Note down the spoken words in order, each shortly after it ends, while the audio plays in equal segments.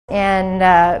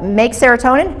and make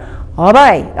serotonin. All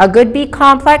right, a good B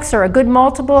complex or a good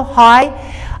multiple high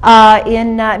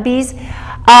in B's.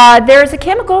 There's a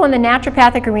chemical in the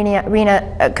naturopathic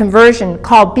arena conversion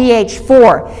called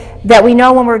BH4 that we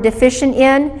know when we're deficient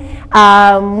in,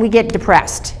 we get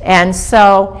depressed. And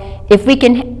so if we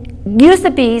can use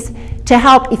the B's to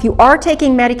help, if you are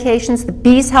taking medications, the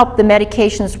B's help the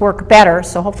medications work better,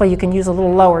 so hopefully you can use a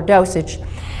little lower dosage.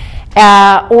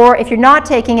 Or if you're not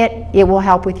taking it, it will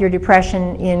help with your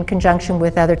depression in conjunction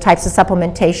with other types of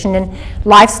supplementation and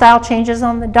lifestyle changes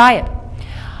on the diet.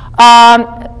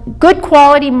 Good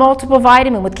quality multiple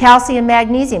vitamin with calcium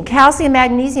magnesium. Calcium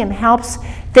magnesium helps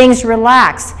things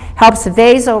relax, helps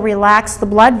vaso-relax the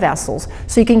blood vessels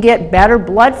so you can get better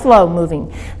blood flow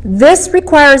moving. This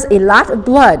requires a lot of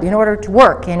blood in order to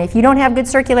work, and if you don't have good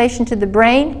circulation to the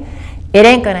brain, it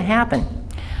ain't going to happen.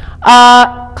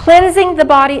 Cleansing the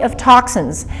body of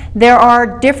toxins. There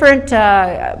are different,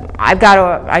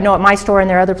 I know at my store and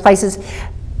there are other places,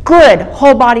 good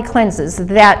whole body cleanses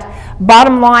that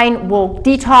bottom line will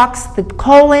detox the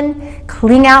colon,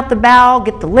 clean out the bowel,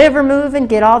 get the liver moving,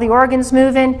 get all the organs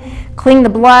moving, clean the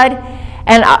blood.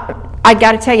 And I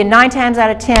got to tell you, 9 times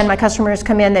out of 10, my customers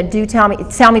come in that do tell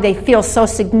me they feel so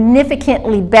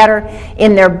significantly better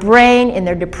in their brain, in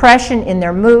their depression, in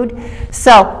their mood.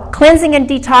 So cleansing and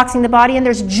detoxing the body, and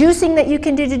there's juicing that you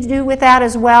can do with that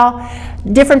as well.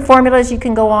 Different formulas you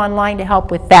can go online to help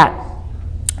with that.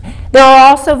 There are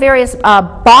also various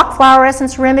Bach flower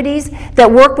essence remedies that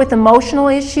work with emotional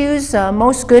issues.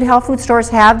 Most good health food stores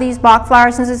have these Bach flower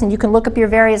essences, and you can look up your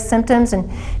various symptoms and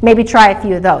maybe try a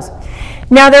few of those.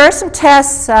 Now, there are some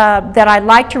tests that I'd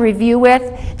like to review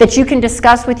with that you can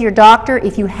discuss with your doctor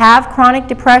if you have chronic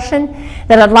depression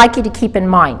that I'd like you to keep in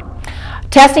mind.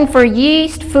 Testing for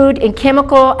yeast, food, and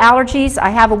chemical allergies. I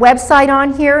have a website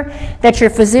on here that your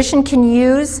physician can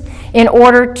use in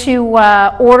order to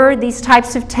order these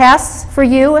types of tests for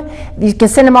you. You can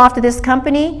send them off to this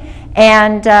company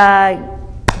and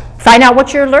find out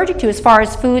what you're allergic to as far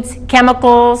as foods,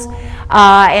 chemicals,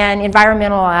 and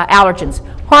environmental allergens.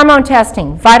 Hormone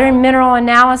testing, vitamin mineral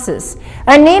analysis.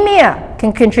 Anemia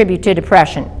can contribute to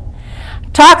depression.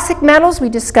 Toxic metals we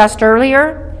discussed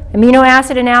earlier. Amino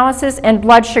acid analysis, and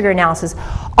blood sugar analysis.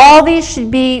 All these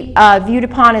should be viewed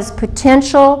upon as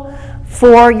potential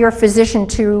for your physician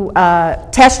to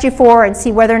test you for and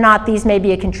see whether or not these may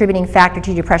be a contributing factor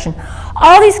to depression.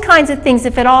 All these kinds of things,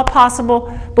 if at all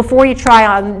possible, before you try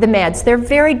on the meds. They're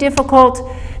very difficult.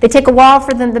 They take a while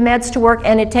for the meds to work,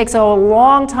 and it takes a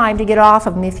long time to get off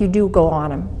of them if you do go on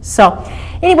them. So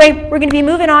anyway, we're going to be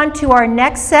moving on to our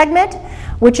next segment,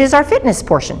 which is our fitness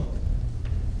portion.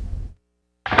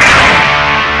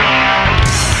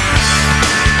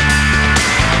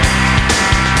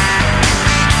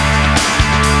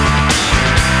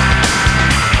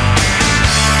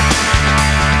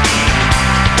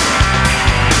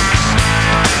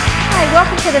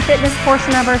 Welcome to the fitness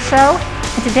portion of our show.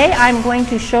 And today I'm going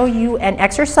to show you an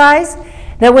exercise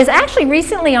that was actually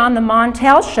recently on the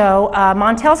Montel show.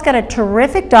 Montel's got a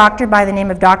terrific doctor by the name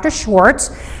of Dr.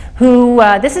 Schwartz, who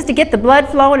this is to get the blood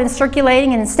flowing and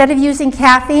circulating, and instead of using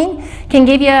caffeine, can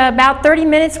give you about 30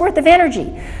 minutes worth of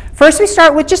energy. First we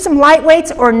start with just some light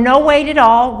weights or no weight at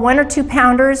all, 1 or 2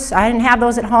 pounders. I didn't have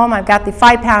those at home. I've got the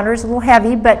 5 pounders, a little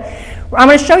heavy, but I'm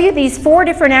going to show you these 4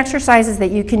 different exercises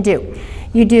that you can do.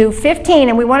 You do 15,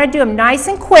 and we want to do them nice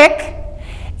and quick.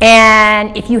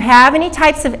 And if you have any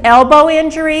types of elbow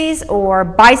injuries or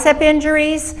bicep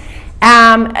injuries,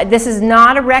 this is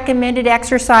not a recommended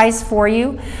exercise for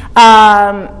you.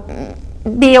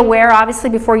 Be aware, obviously,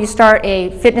 before you start a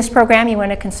fitness program, you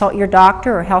want to consult your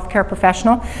doctor or healthcare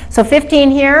professional. So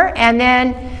 15 here, and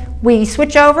then we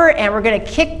switch over, and we're going to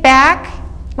kick back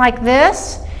like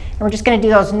this. And we're just going to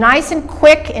do those nice and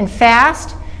quick and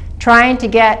fast, trying to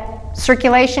get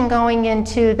circulation going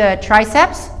into the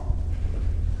triceps.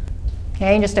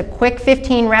 Okay, just a quick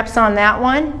 15 reps on that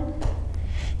one.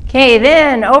 Okay,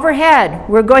 then overhead,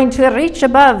 we're going to reach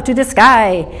above to the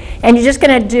sky. And you're just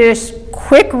going to do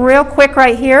quick, real quick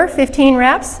right here, 15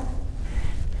 reps.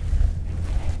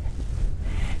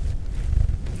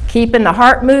 Keeping the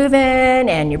heart moving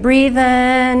and you're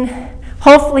breathing.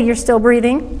 Hopefully you're still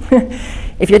breathing.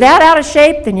 If you're that out of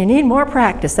shape, then you need more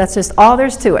practice. That's just all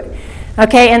there's to it.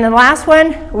 Okay, and the last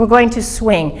one, we're going to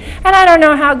swing. And I don't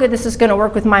know how good this is going to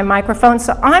work with my microphone,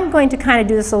 so I'm going to kind of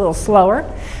do this a little slower.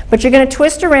 But you're going to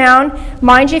twist around.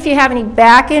 Mind you, if you have any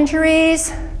back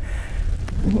injuries,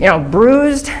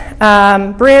 bruised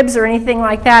ribs or anything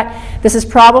like that, this is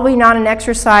probably not an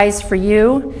exercise for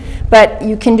you. But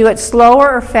you can do it slower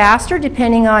or faster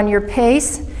depending on your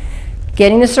pace,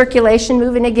 getting the circulation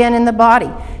moving again in the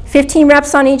body. 15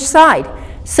 reps on each side.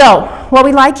 So what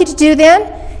we'd like you to do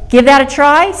then, give that a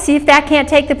try, see if that can't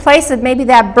take the place of maybe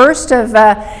that burst of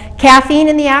caffeine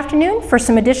in the afternoon for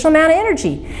some additional amount of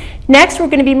energy. Next, we're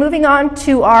going to be moving on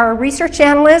to our research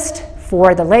analyst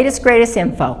for the latest, greatest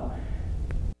info.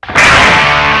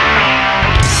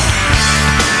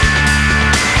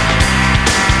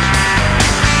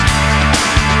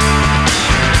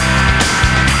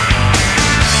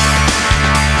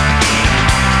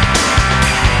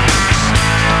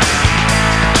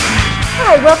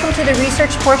 Hi, welcome to the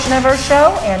research portion of our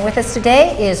show, and with us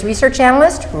today is research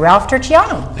analyst Ralph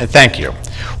Turchiano. And thank you.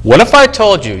 What if I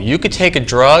told you you could take a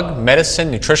drug, medicine,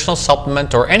 nutritional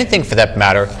supplement, or anything for that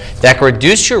matter that could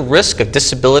reduce your risk of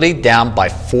disability down by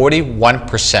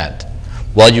 41%?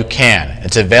 Well, you can.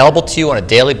 It's available to you on a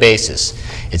daily basis.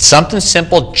 It's something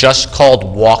simple just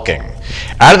called walking.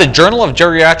 Out of the Journal of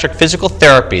Geriatric Physical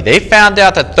Therapy, they found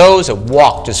out that those that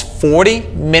walk just 40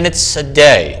 minutes a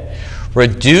day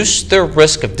reduce their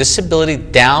risk of disability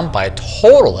down by a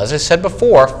total, as I said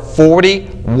before,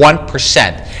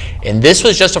 41%. And this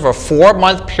was just over a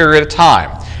 4-month period of time.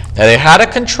 Now they had a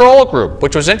control group,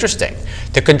 which was interesting.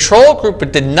 The control group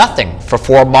did nothing for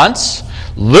 4 months,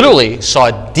 literally saw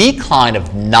a decline of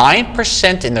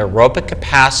 9% in their aerobic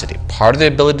capacity, part of the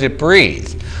ability to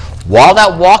breathe, while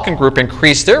that walking group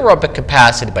increased their aerobic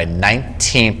capacity by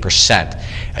 19%.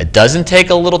 It doesn't take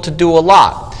a little to do a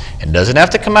lot. It doesn't have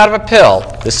to come out of a pill.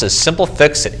 This is a simple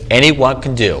fix that anyone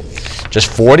can do.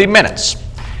 Just 40 minutes.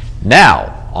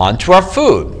 Now, on to our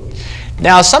food.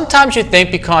 Now, sometimes you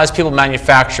think because people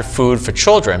manufacture food for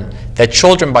children, that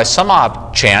children by some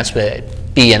odd chance would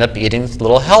end up eating a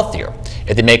little healthier.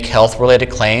 If they make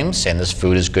health-related claims, saying this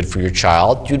food is good for your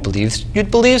child, you'd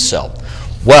believe so.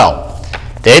 Well,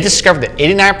 they discovered that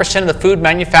 89% of the food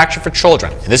manufactured for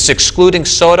children, and this is excluding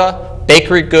soda,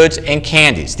 bakery goods, and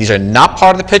candies. These are not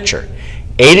part of the picture.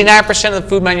 89% of the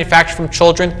food manufactured from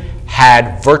children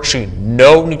had virtually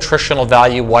no nutritional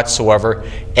value whatsoever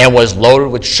and was loaded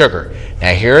with sugar.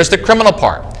 Now here's the criminal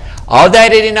part. Of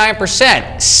that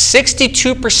 89%,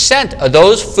 62% of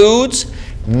those foods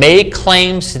made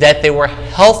claims that they were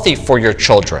healthy for your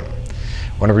children,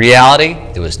 when in reality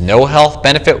there was no health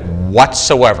benefit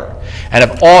whatsoever. And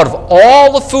of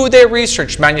all the food they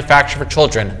researched manufactured for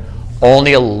children,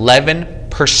 only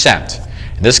 11%.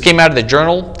 And this came out of the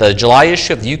journal, the July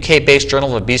issue of the UK-based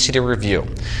Journal of Obesity Review.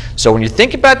 So when you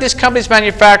think about these companies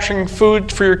manufacturing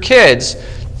food for your kids,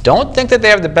 don't think that they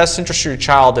have the best interest of your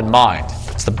child in mind.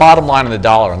 It's the bottom line on the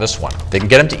dollar on this one. If they can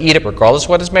get them to eat it regardless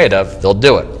of what it's made of, they'll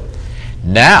do it.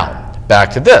 Now, back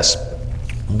to this.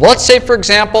 Let's say, for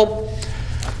example,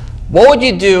 what would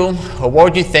you do, or what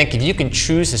would you think if you can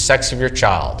choose the sex of your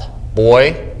child?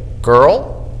 Boy,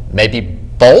 girl, maybe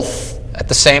both at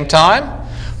the same time?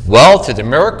 Well, through the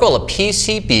miracle of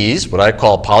PCBs, what I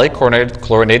call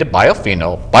polychlorinated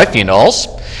biphenyls,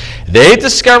 they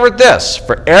discovered this.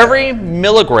 For every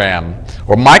milligram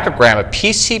or microgram of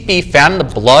PCB found in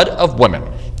the blood of women,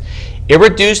 it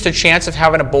reduced the chance of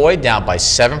having a boy down by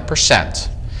 7%.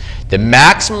 The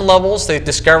maximum levels they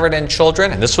discovered in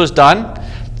children, and this was done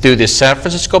through the San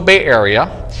Francisco Bay Area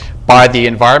by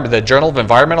the Journal of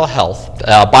Environmental Health,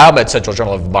 Biomed Central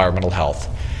Journal of Environmental Health.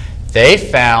 They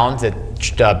found that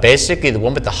basically the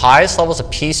woman with the highest levels of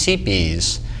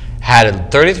PCBs had a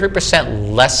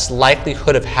 33% less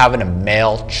likelihood of having a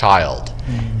male child.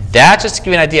 That's just to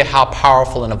give you an idea how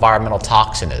powerful an environmental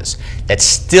toxin is. That's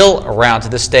still around to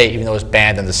this day, even though it was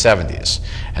banned in the 70s.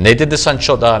 And they did this on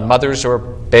mothers who were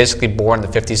basically born in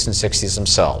the 50s and 60s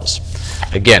themselves.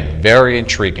 Again, very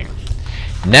intriguing.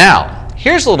 Now,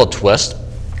 here's a little twist.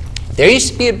 There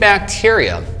used to be a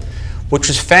bacteria which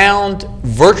was found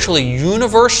virtually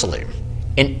universally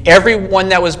in everyone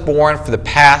that was born for the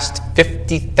past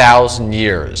 50,000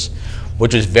 years,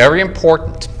 which was very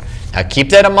important. Now keep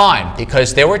that in mind,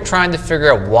 because they were trying to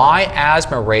figure out why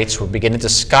asthma rates were beginning to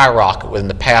skyrocket within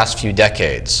the past few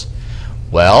decades.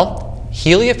 Well,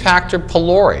 Helicobacter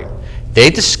pylori, they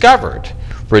discovered,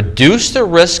 reduced the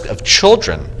risk of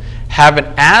children having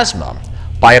asthma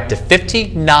by up to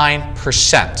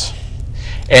 59%.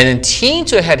 And in teens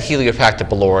who had Helicobacter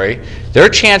pylori, their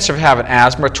chance of having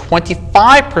asthma are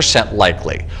 25%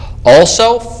 likely.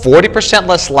 Also, 40%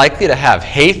 less likely to have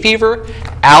hay fever,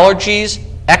 allergies,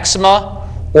 eczema,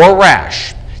 or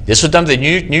rash. This was done by the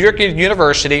New York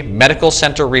University Medical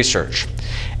Center research.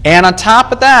 And on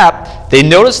top of that, they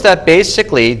noticed that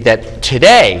basically that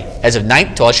today, as of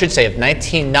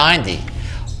 1990,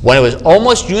 when it was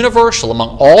almost universal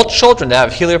among all children to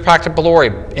have Helicobacter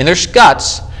pylori in their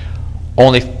guts,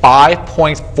 only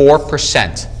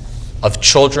 5.4% of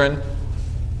children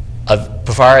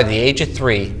before the age of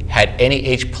 3 had any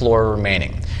H. pylori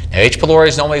remaining. Now, H. pylori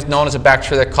is normally known as a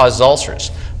bacteria that causes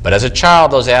ulcers, but as a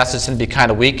child, those acids can be kind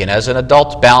of weak, and as an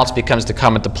adult, balance becomes to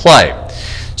come into play.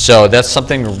 So that's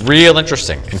something real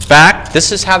interesting. In fact,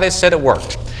 this is how they said it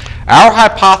worked. Our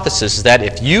hypothesis is that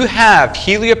if you have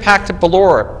Helicobacter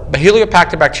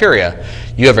bacteria,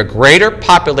 you have a greater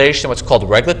population of what's called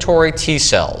regulatory T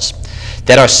cells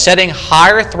that are setting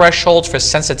higher thresholds for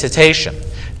sensitization,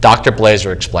 Dr.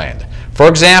 Blaser explained. For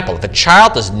example, if a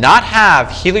child does not have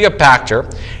Helicobacter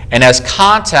and has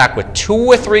contact with 2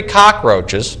 or 3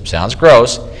 cockroaches, sounds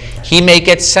gross, he may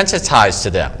get sensitized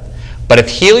to them. But if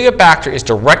Helicobacter is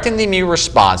directing the immune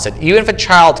response, that even if a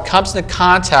child comes into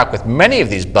contact with many of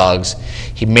these bugs,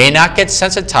 he may not get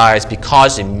sensitized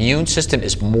because the immune system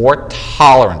is more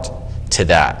tolerant to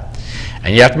that.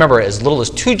 And you have to remember, as little as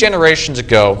 2 generations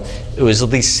ago, it was at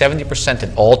least 70%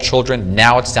 in all children.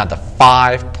 Now it's down to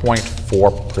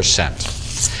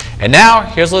 5.4%. And now,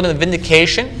 here's a little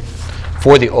vindication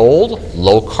for the old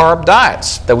low-carb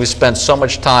diets that we spent so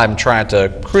much time trying to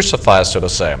crucify, so to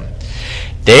say.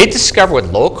 They discovered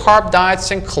with low-carb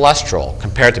diets and cholesterol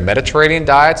compared to Mediterranean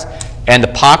diets and the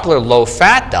popular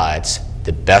low-fat diets,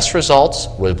 the best results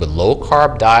were with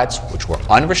low-carb diets, which were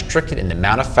unrestricted in the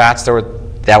amount of fats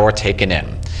that were taken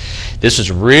in. This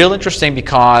is real interesting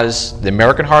because the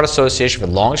American Heart Association for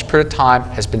the longest period of time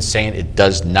has been saying it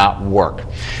does not work.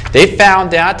 They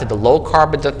found out that the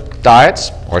low-carb diets,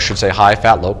 or I should say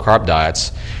high-fat, low-carb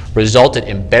diets, resulted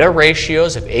in better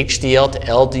ratios of HDL to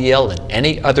LDL than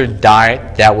any other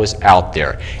diet that was out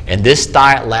there. And this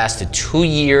diet lasted 2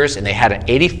 years, and they had an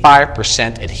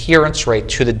 85% adherence rate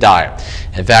to the diet.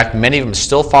 In fact, many of them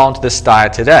still fall into this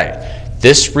diet today.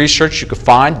 This research you could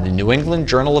find in the New England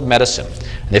Journal of Medicine.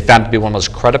 And they found it to be one of the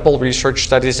most credible research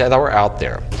studies that were out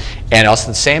there. And also at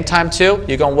the same time, too,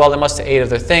 you're going, well, they must have ate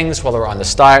other things while they were on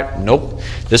this diet. Nope.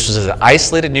 This was an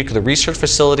isolated nuclear research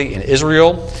facility in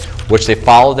Israel, which they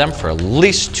followed them for at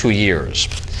least 2 years.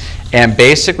 And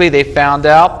basically, they found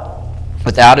out,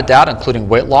 without a doubt, including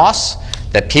weight loss,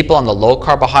 that people on the low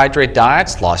carbohydrate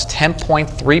diets lost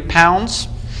 10.3 pounds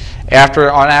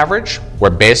after, on average, where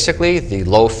basically the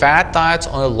low-fat diets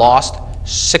only lost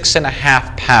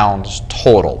 6.5 pounds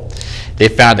total. They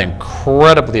found it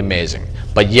incredibly amazing.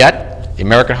 But yet, the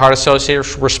American Heart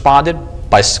Association responded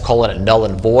by calling it null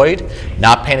and void,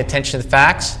 not paying attention to the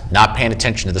facts, not paying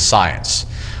attention to the science.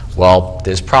 Well,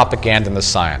 there's propaganda in the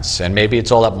science, and maybe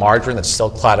it's all that margarine that's still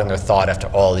clouding their thought after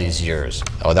all these years.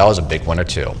 Oh, that was a big one or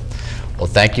two. Well,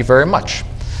 thank you very much.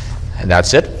 And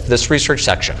that's it for this research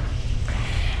section.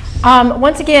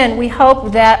 Once again, we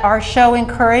hope that our show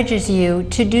encourages you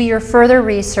to do your further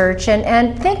research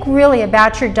and think really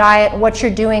about your diet, what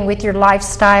you're doing with your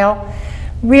lifestyle.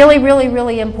 Really, really,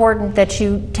 really important that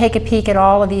you take a peek at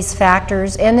all of these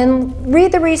factors and then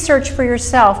read the research for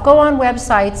yourself. Go on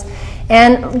websites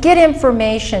and get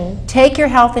information. Take your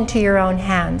health into your own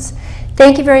hands.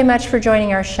 Thank you very much for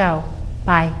joining our show.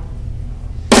 Bye.